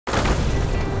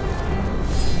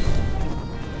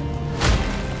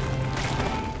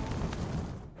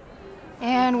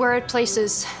And we're at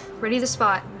places. Ready to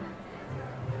spot.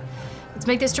 Let's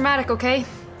make this dramatic, okay?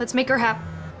 Let's make her happy.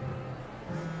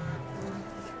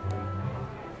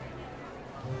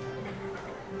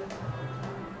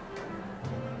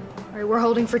 All right, we're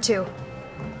holding for 2.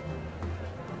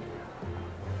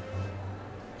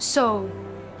 So,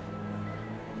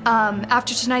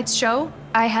 after tonight's show,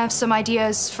 I have some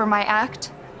ideas for my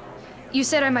act. You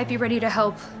said I might be ready to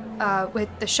help with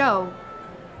the show,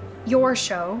 your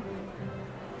show,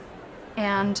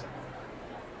 and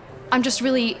I'm just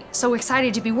really so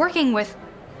excited to be working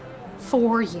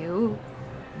for you,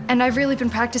 and I've really been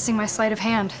practicing my sleight of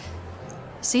hand.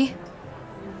 See?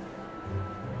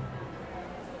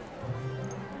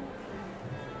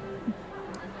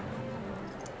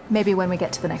 Maybe when we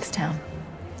get to the next town.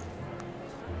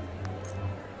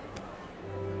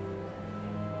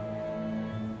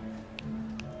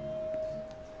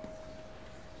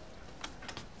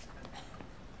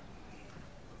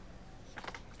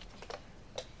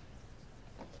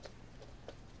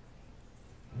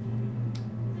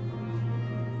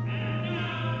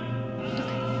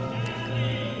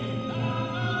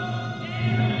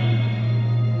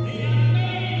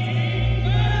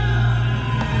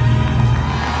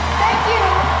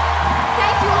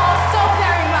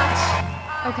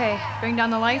 Okay, bring down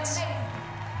the lights.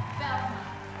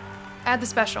 Add the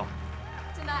special.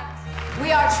 Tonight,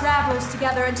 we are travelers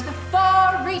together into the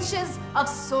far reaches of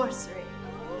sorcery.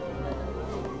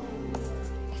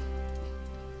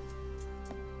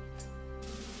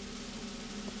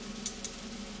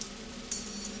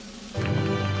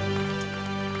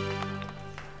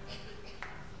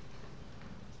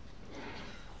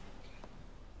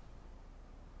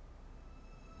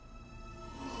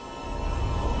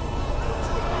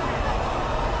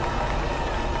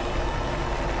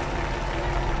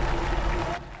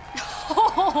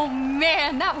 Oh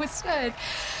man, that was good.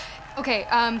 Okay,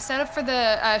 set up for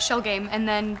the shell game and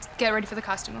then get ready for the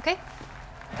costume, okay?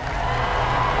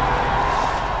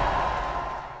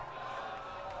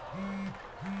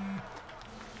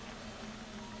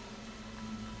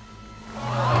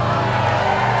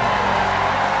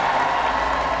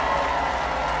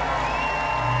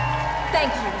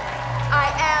 Thank you.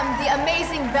 I am the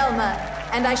amazing Velma,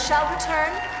 and I shall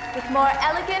return with more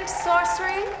elegant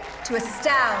sorcery to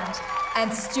astound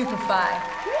and stupefy.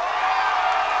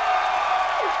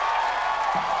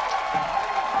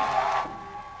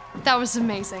 That was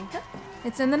amazing.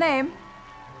 It's in the name.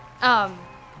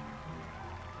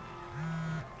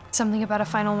 Something about a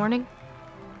final warning?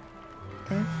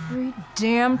 Every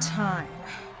damn time.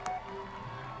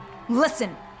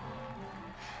 Listen.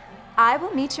 I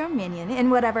will meet your minion in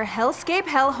whatever hellscape,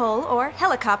 hellhole, or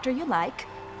helicopter you like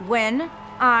when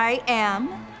I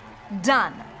am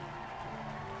done.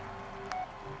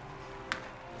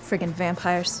 Friggin'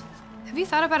 vampires. Have you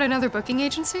thought about another booking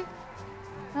agency?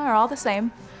 They're all the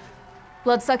same.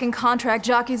 Blood-sucking contract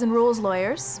jockeys and rules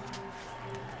lawyers.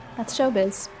 That's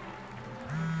showbiz.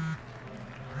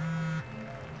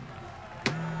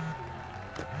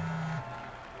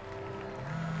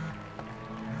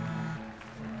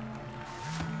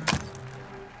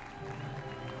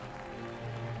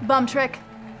 Bum trick.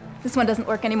 This one doesn't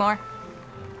work anymore.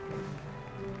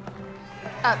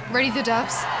 Ready the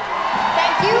doves?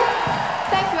 Thank you.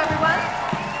 Thank you, everyone.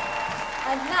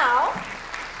 And now,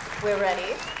 we're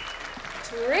ready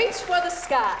to reach for the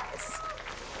skies.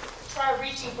 Try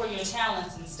reaching for your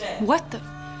talents instead. What the?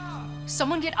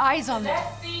 Someone get eyes on that.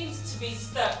 That seems to be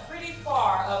stuck pretty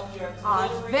far up your Our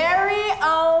glittery... very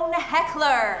own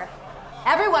heckler.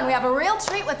 Everyone, we have a real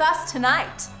treat with us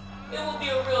tonight. It will be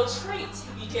a real treat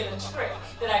if you did a trick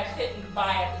that I couldn't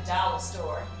buy at the dollar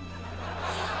store.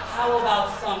 How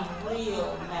about some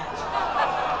real magic?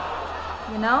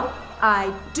 You know,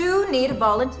 I do need a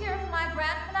volunteer for my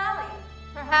grand finale.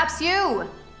 Perhaps you,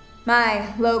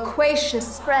 my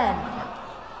loquacious friend.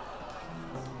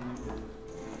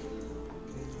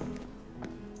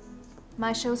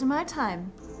 My shows are my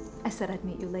time. I said I'd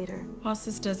meet you later.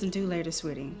 Bosses doesn't do later,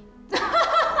 sweetie.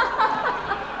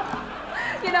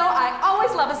 You know, I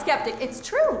always love a skeptic. It's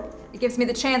true. It gives me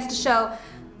the chance to show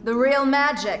the real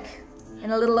magic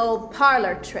in a little old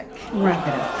parlor trick. Wrap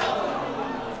it up.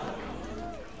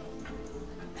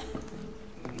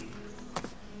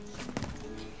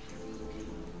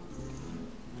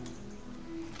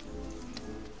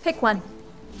 Pick one.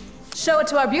 Show it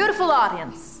to our beautiful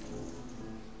audience.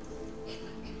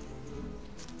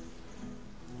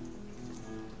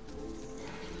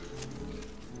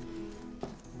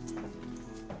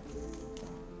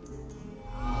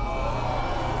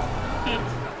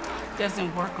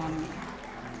 Doesn't work on me.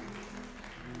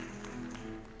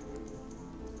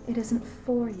 It isn't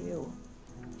for you.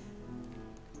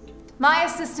 My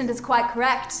assistant is quite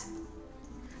correct.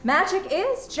 Magic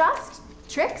is just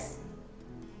tricks.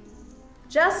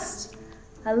 Just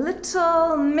a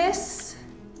little misdirection.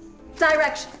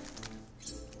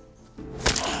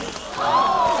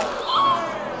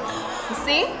 You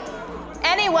see?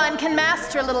 Anyone can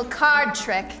master a little card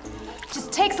trick.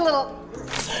 Just takes a little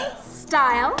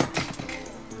style,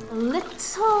 a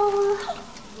little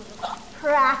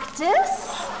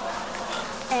practice,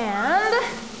 and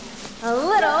a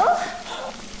little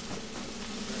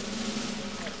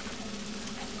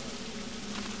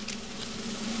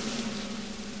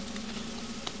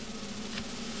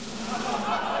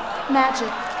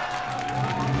magic.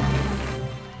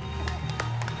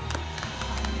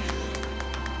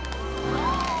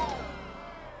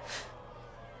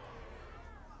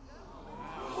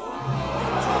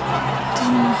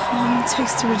 It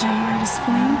takes to regenerate a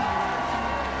spleen.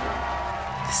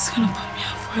 This is gonna put me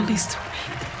out for at least a week.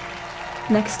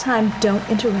 Next time, don't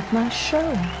interrupt my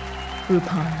show,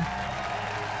 RuPaul.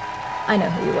 I know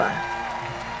who you are.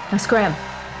 Now scram.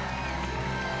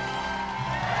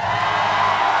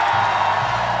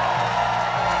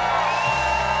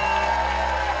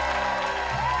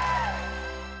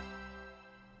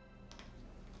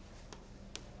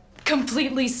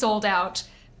 Completely sold out.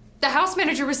 The house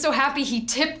manager was so happy he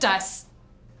tipped us.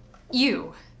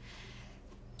 You.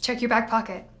 Check your back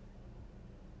pocket.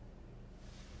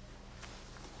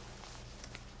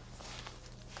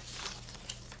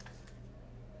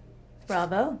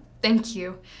 Bravo. Thank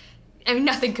you. I mean,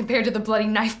 nothing compared to the bloody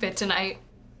knife bit tonight.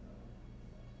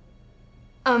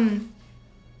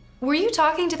 Were you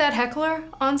talking to that heckler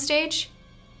on stage?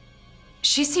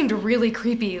 She seemed really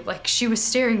creepy, like she was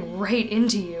staring right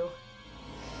into you.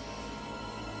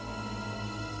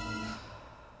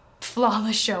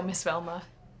 Flawless show, Miss Velma.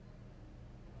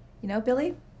 You know,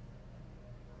 Billy,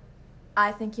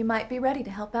 I think you might be ready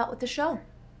to help out with the show.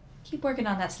 Keep working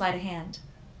on that sleight of hand.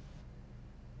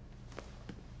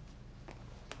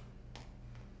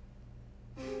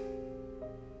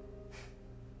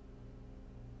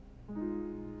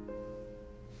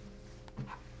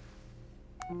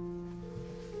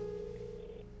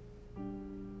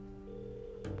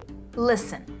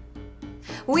 Listen,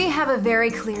 we have a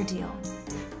very clear deal.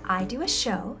 I do a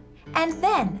show, and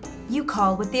then you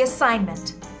call with the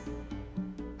assignment.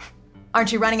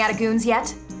 Aren't you running out of goons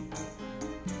yet?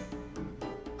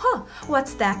 Huh,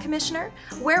 what's that, Commissioner?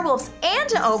 Werewolves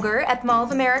and an ogre at the Mall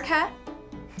of America?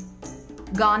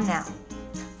 Gone now.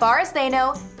 Far as they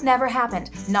know, never happened.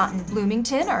 Not in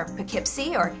Bloomington or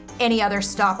Poughkeepsie or any other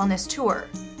stop on this tour.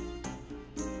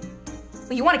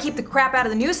 Well, you want to keep the crap out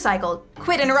of the news cycle.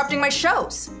 Quit interrupting my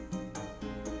shows.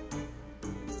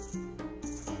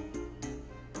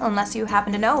 Unless you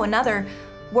happen to know another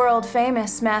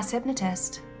world-famous mass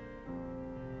hypnotist.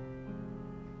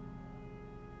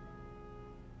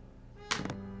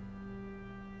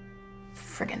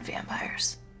 Friggin'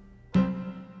 vampires.